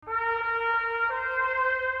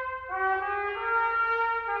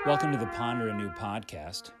Welcome to the Ponder Anew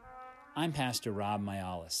podcast. I'm Pastor Rob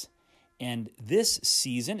Mialis, and this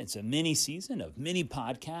season, it's a mini season of mini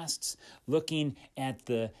podcasts looking at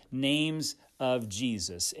the names of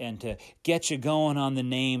Jesus. And to get you going on the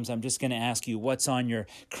names, I'm just going to ask you what's on your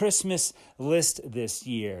Christmas list this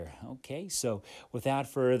year. Okay, so without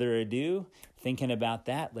further ado, thinking about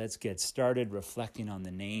that, let's get started reflecting on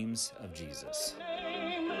the names of Jesus.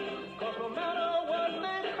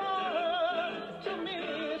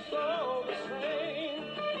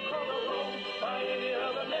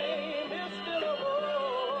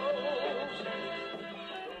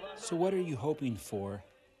 So what are you hoping for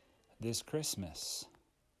this Christmas?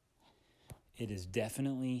 It is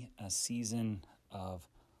definitely a season of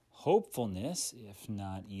hopefulness, if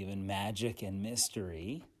not even magic and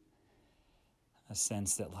mystery. A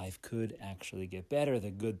sense that life could actually get better,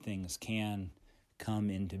 that good things can come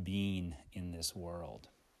into being in this world.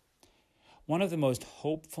 One of the most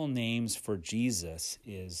hopeful names for Jesus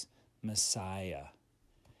is Messiah.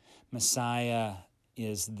 Messiah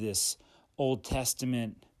is this Old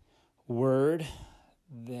Testament word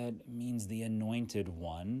that means the anointed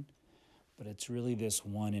one, but it's really this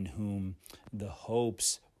one in whom the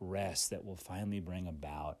hopes rest that will finally bring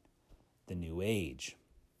about the new age.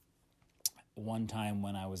 One time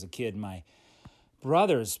when I was a kid, my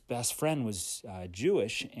brother's best friend was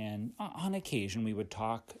Jewish, and on occasion we would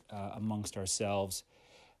talk amongst ourselves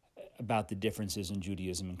about the differences in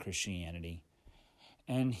Judaism and Christianity.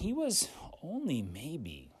 And he was only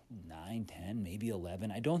maybe 9, 10, maybe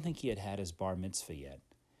 11. I don't think he had had his bar mitzvah yet.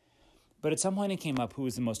 But at some point it came up, who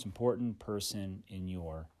is the most important person in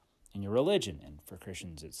your religion? And for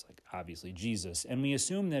Christians, it's like obviously Jesus. And we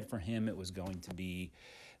assumed that for him it was going to be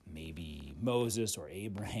maybe Moses or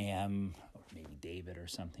Abraham or maybe David or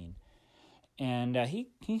something. And he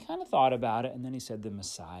kind of thought about it, and then he said the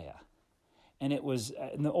Messiah. And it was,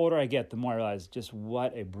 and the older I get, the more I realize just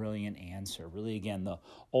what a brilliant answer. Really, again, the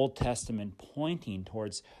Old Testament pointing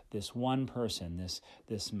towards this one person,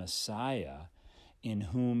 this Messiah, in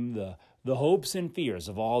whom the hopes and fears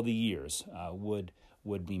of all the years would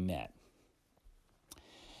be met.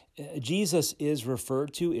 Jesus is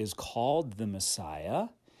referred to, is called the Messiah.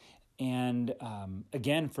 And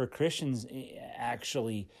again, for Christians,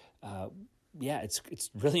 actually, it's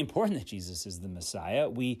really important that Jesus is the Messiah.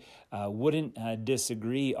 We wouldn't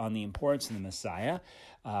disagree on the importance of the Messiah.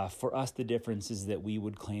 For us, the difference is that we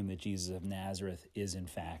would claim that Jesus of Nazareth is, in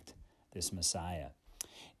fact, this Messiah.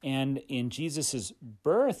 And in Jesus'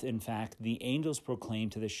 birth, in fact, the angels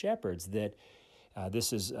proclaimed to the shepherds that,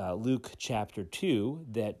 this is Luke chapter 2,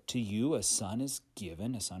 that to you a son is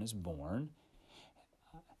given, a son is born.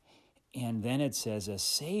 And then it says a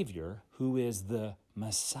Savior who is the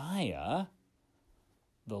Messiah,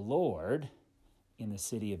 the Lord, in the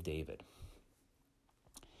city of David.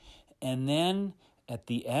 And then at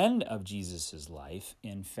the end of Jesus' life,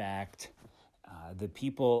 in fact, the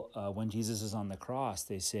people, when Jesus is on the cross,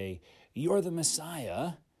 they say, "You're the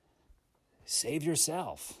Messiah, save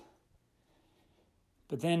yourself."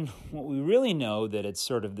 But then what we really know that it's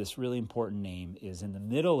sort of this really important name is in the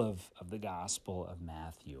middle of the Gospel of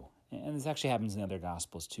Matthew. And this actually happens in other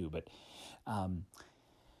Gospels too, but it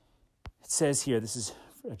says here, this is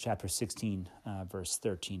chapter 16, verse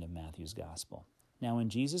 13 of Matthew's Gospel. Now when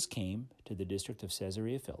Jesus came to the district of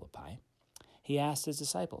Caesarea Philippi, he asked his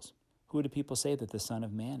disciples, "Who do people say that the Son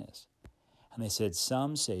of Man is?" And they said,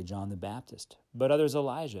 "Some say John the Baptist, but others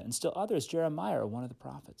Elijah, and still others Jeremiah or one of the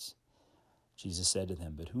prophets." Jesus said to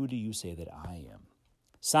them, "But who do you say that I am?"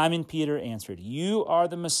 Simon Peter answered, "You are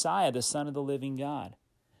the Messiah, the Son of the living God."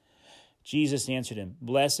 Jesus answered him,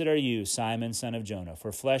 "Blessed are you, Simon, son of Jonah,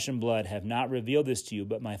 for flesh and blood have not revealed this to you,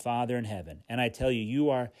 but my Father in heaven. And I tell you,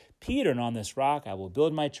 you are Peter, and on this rock I will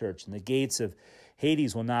build my church, and the gates of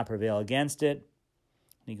Hades will not prevail against it."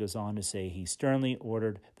 And he goes on to say he sternly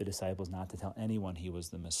ordered the disciples not to tell anyone he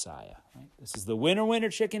was the Messiah. Right? This is the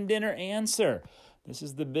winner, chicken dinner answer. This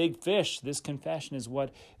is the big fish. This confession is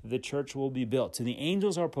what the church will be built. So the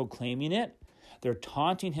angels are proclaiming it. They're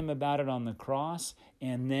taunting him about it on the cross.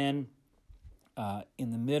 And then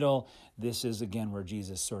in the middle, this is again where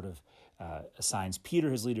Jesus sort of assigns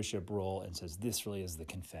Peter his leadership role and says this really is the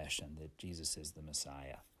confession that Jesus is the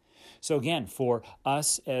Messiah. So again, for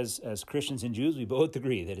us as Christians and Jews, we both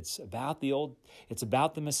agree that it's about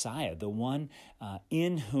the Messiah, the one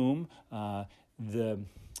in whom our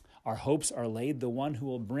hopes are laid, the one who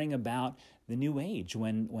will bring about the new age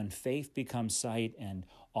when faith becomes sight and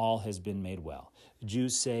all has been made well. The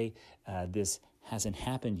Jews say this hasn't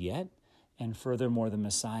happened yet, and furthermore, the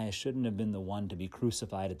Messiah shouldn't have been the one to be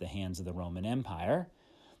crucified at the hands of the Roman Empire.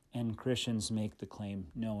 And Christians make the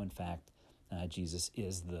claim, no, in fact, Jesus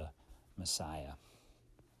is the Messiah.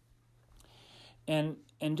 And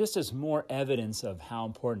just as more evidence of how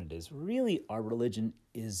important it is, really our religion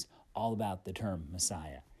is all about the term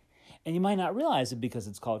Messiah. And you might not realize it because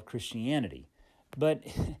it's called Christianity, but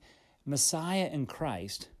Messiah and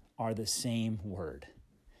Christ are the same word.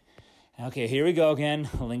 Okay, here we go again,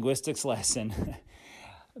 a linguistics lesson.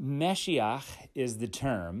 Meshiach is the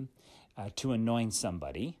term to anoint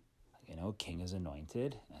somebody. You know, king is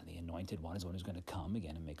anointed, and the anointed one is one who's going to come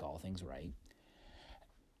again and make all things right.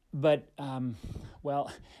 But,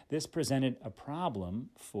 this presented a problem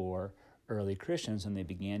for early Christians when they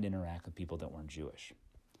began to interact with people that weren't Jewish.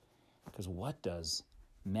 Because what does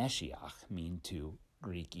Meshiach mean to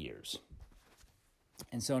Greek ears?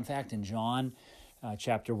 And so, in fact, in John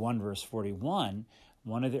chapter 1, verse 41,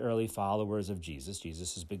 one of the early followers of Jesus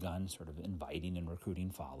has begun sort of inviting and recruiting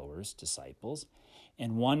followers, disciples,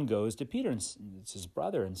 and one goes to Peter, and it's his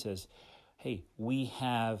brother, and says, hey, we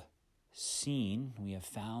have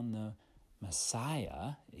found the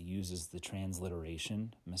Messiah. It uses the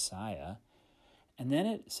transliteration Messiah. And then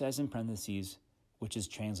it says in parentheses, which is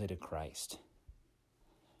translated Christ.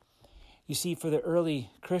 You see, for the early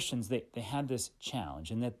Christians, they had this challenge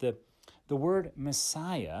in that the word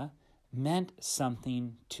Messiah meant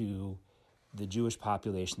something to the Jewish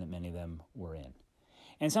population that many of them were in.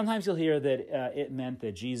 And sometimes you'll hear that it meant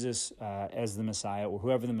that Jesus, as the Messiah, or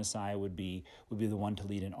whoever the Messiah would be the one to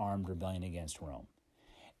lead an armed rebellion against Rome.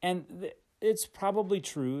 And it's probably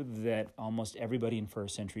true that almost everybody in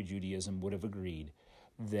first century Judaism would have agreed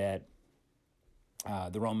that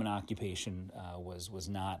the Roman occupation was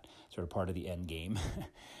not sort of part of the end game.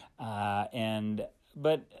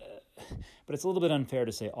 But it's a little bit unfair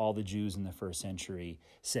to say all the Jews in the first century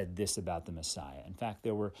said this about the Messiah. In fact,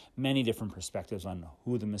 there were many different perspectives on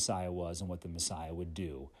who the Messiah was and what the Messiah would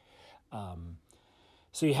do.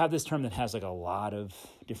 So you have this term that has like a lot of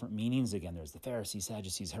different meanings. Again, there's the Pharisees,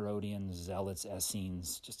 Sadducees, Herodians, Zealots,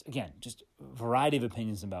 Essenes. Just a variety of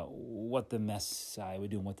opinions about what the Messiah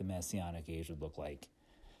would do and what the Messianic age would look like.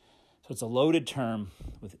 So it's a loaded term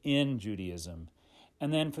within Judaism.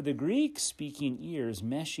 And then for the Greek-speaking ears,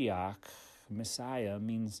 Meshiach, Messiah,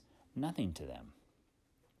 means nothing to them.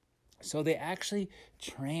 So they actually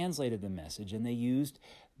translated the message, and they used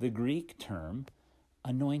the Greek term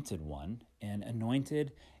anointed one, and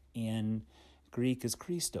anointed in Greek is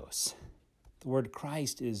Christos. The word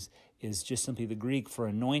Christ is just simply the Greek for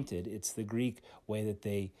anointed. It's the Greek way that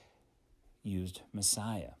they used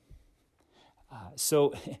Messiah.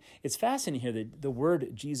 So it's fascinating here that the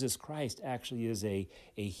word Jesus Christ actually is a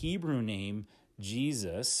Hebrew name,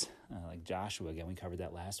 Jesus, like Joshua, again, we covered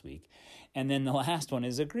that last week. And then the last one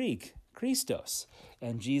is a Greek, Christos.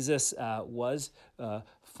 And Jesus was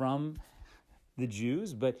from the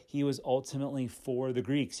Jews, but he was ultimately for the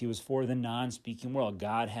Greeks. He was for the non-speaking world.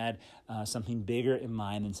 God had something bigger in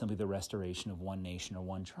mind than simply the restoration of one nation or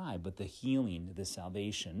one tribe, but the healing, the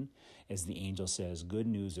salvation, as the angel says, good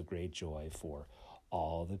news of great joy for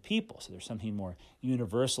all the people. So there's something more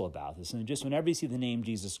universal about this. And just whenever you see the name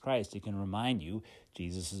Jesus Christ, it can remind you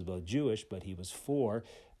Jesus is both Jewish, but he was for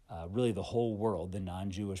really the whole world, the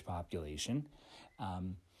non-Jewish population.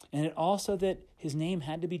 And it also that his name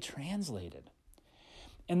had to be translated.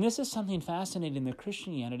 And this is something fascinating that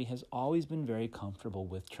Christianity has always been very comfortable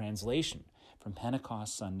with translation from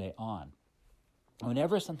Pentecost Sunday on.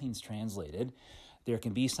 Whenever something's translated, there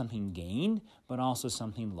can be something gained, but also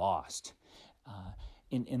something lost.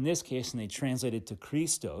 In this case, when they translated to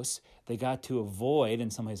Christos, they got to avoid, in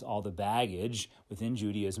some ways, all the baggage within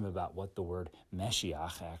Judaism about what the word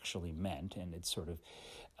Meshiach actually meant. And it's sort of,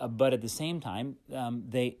 but at the same time,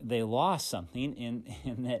 they lost something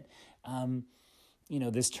in that,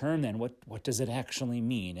 this term then, what does it actually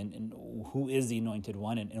mean? And who is the anointed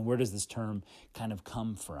one? And where does this term kind of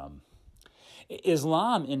come from?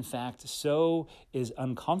 Islam, in fact, so is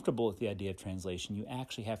uncomfortable with the idea of translation. You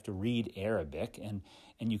actually have to read Arabic, and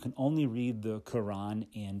you can only read the Quran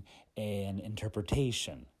in an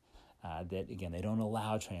interpretation. That, again, they don't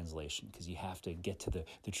allow translation because you have to get to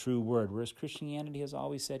the true word, whereas Christianity has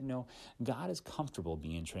always said, no, God is comfortable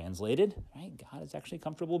being translated, right? God is actually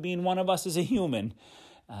comfortable being one of us as a human.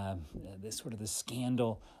 This sort of the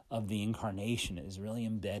scandal of the incarnation is really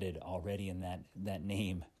embedded already in that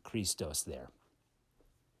name, Christos, there.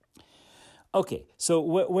 Okay, so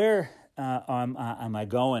where am I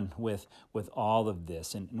going with all of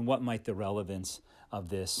this, and what might the relevance of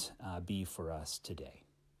this be for us today?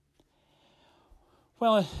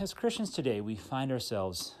 Well, as Christians today, we find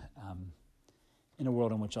ourselves in a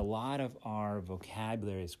world in which a lot of our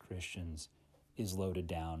vocabulary as Christians is loaded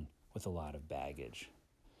down with a lot of baggage.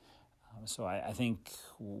 So I think,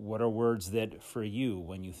 what are words that for you,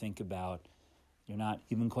 when you think about, you're not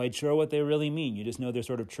even quite sure what they really mean. You just know they're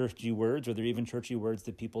sort of churchy words, or they're even churchy words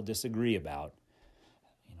that people disagree about.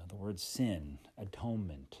 The words sin,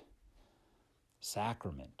 atonement,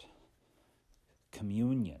 sacrament,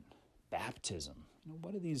 communion, baptism.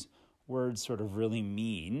 What do these words sort of really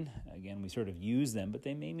mean? Again, we sort of use them, but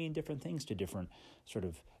they may mean different things to different sort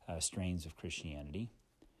of strains of Christianity.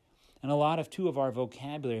 And a lot of, too, of our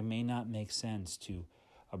vocabulary may not make sense to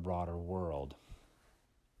a broader world,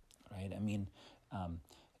 right? I mean,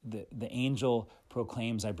 the angel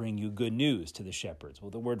proclaims, "I bring you good news" to the shepherds.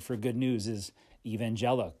 Well, the word for good news is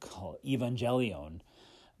evangelion.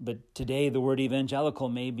 But today, the word evangelical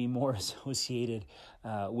may be more associated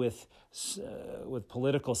with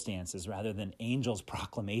political stances rather than angels'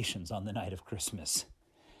 proclamations on the night of Christmas.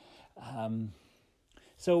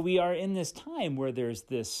 So we are in this time where there's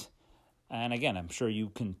this, and again, I'm sure you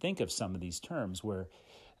can think of some of these terms where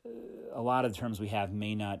a lot of the terms we have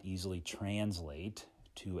may not easily translate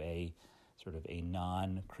to a sort of a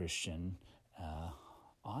non-Christian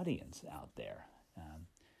audience out there.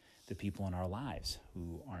 The people in our lives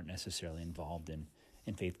who aren't necessarily involved in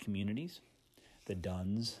faith communities. The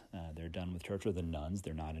duns, they're done with church, or the nuns,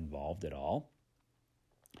 they're not involved at all.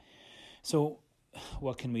 So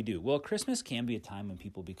what can we do? Well, Christmas can be a time when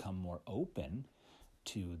people become more open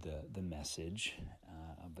to the message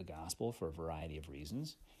of the gospel for a variety of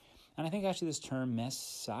reasons. And I think actually this term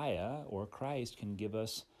Messiah or Christ can give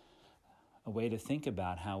us a way to think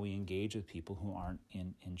about how we engage with people who aren't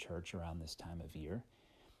in church around this time of year.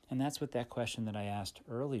 And that's what that question that I asked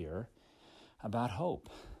earlier about hope,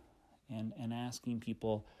 and asking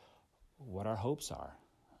people what our hopes are.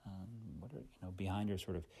 What are, behind your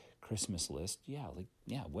sort of Christmas list?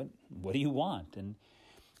 What do you want? And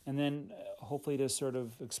then hopefully to sort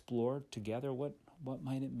of explore together what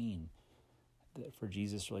might it mean for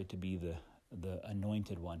Jesus really to be the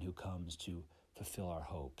anointed one who comes to fulfill our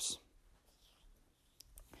hopes.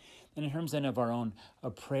 And in terms then of our own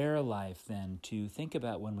prayer life, then to think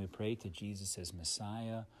about when we pray to Jesus as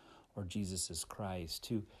Messiah or Jesus as Christ,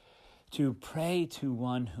 to pray to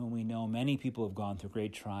one whom we know many people have gone through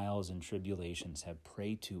great trials and tribulations, have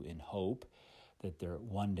prayed to in hope that there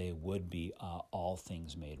one day would be all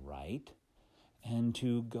things made right, and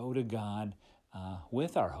to go to God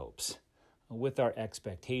with our hopes, with our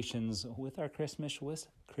expectations, with our Christmas wish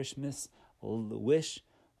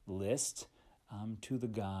list, to the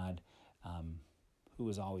God who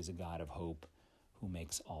is always a God of hope, who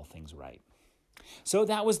makes all things right. So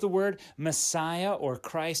that was the word Messiah or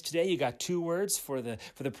Christ today. You got two words for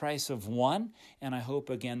the price of one, and I hope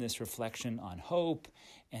again this reflection on hope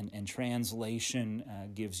and translation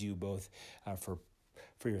gives you both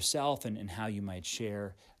for yourself and how you might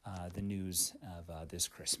share the news of this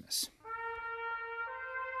Christmas.